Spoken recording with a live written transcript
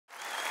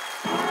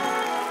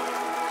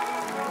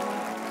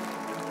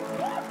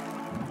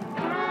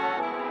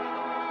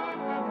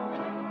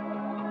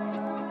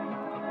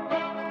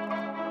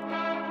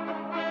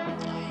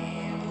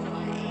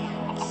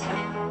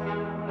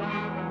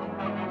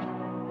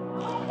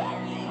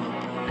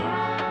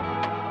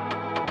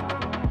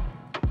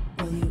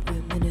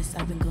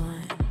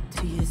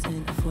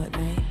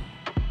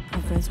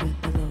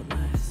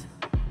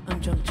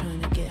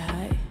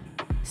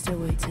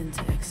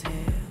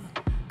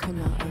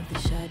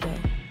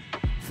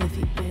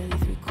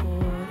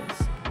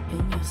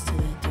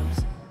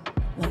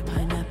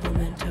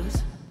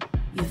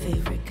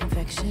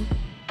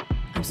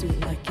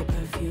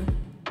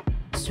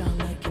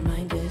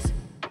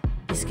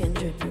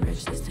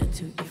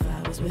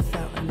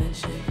without a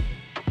mention.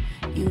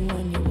 You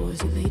won your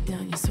wars, you laid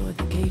down your sword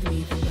and gave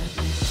me the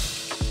weapon.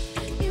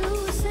 You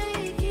say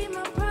you keep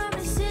my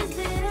promises,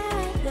 but I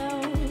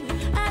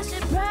don't. I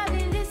should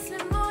probably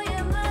listen more,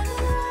 your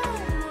mother.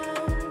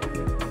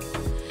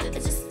 I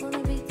just wanna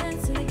be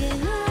dancing again.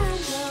 I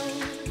know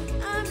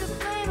I'm to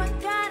blame, I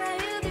gotta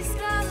heal these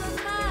scars on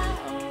my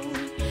own.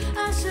 I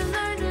should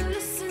learn to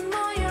listen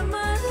more, your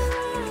mother.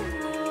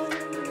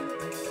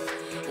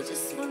 I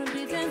just wanna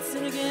be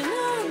dancing again. I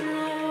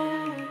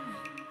know.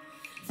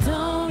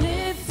 Don't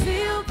it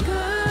feel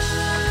good?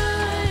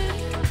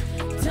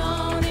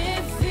 Don't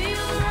it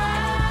feel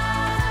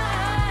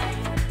right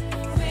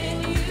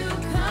when you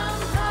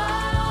come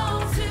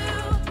home to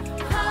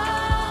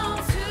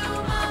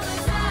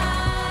mama's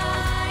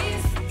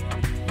eyes?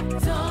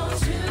 Don't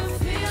you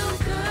feel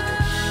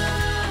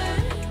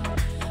good?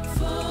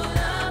 Full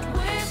up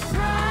with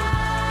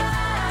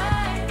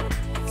pride,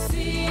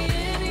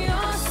 seeing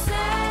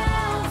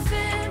yourself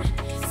in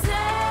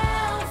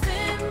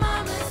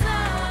mama's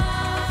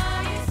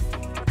eyes.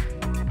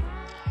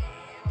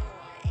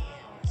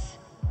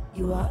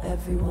 You are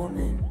every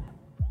woman,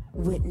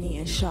 Whitney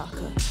and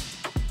Shaka.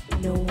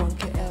 No one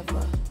could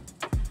ever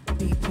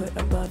be put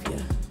above you.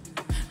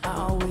 I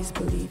always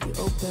believe you.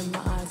 Open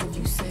my eyes if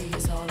you say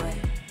it's alright.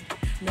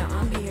 Now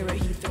I'm here at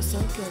Heathrow,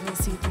 sunken and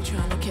see-through,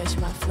 trying to catch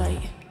my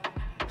flight.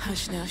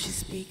 Hush, now she's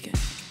speaking,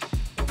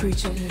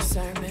 preaching her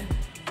sermon.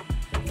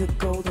 The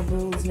golden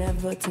rule is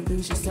never to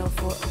lose yourself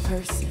for a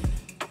person.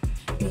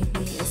 Meet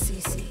me and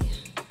Cece,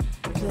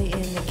 play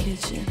in the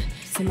kitchen.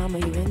 Say, mama,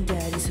 you in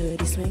daddy's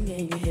hoodie,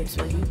 swinging your hips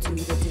while you do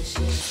the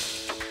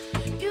dishes.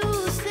 You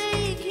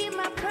say you keep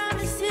my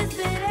promises,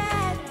 but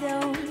I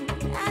don't.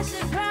 I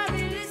should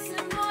probably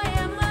listen more,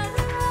 your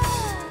mother.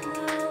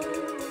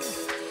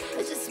 I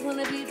just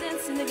wanna be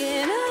dancing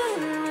again.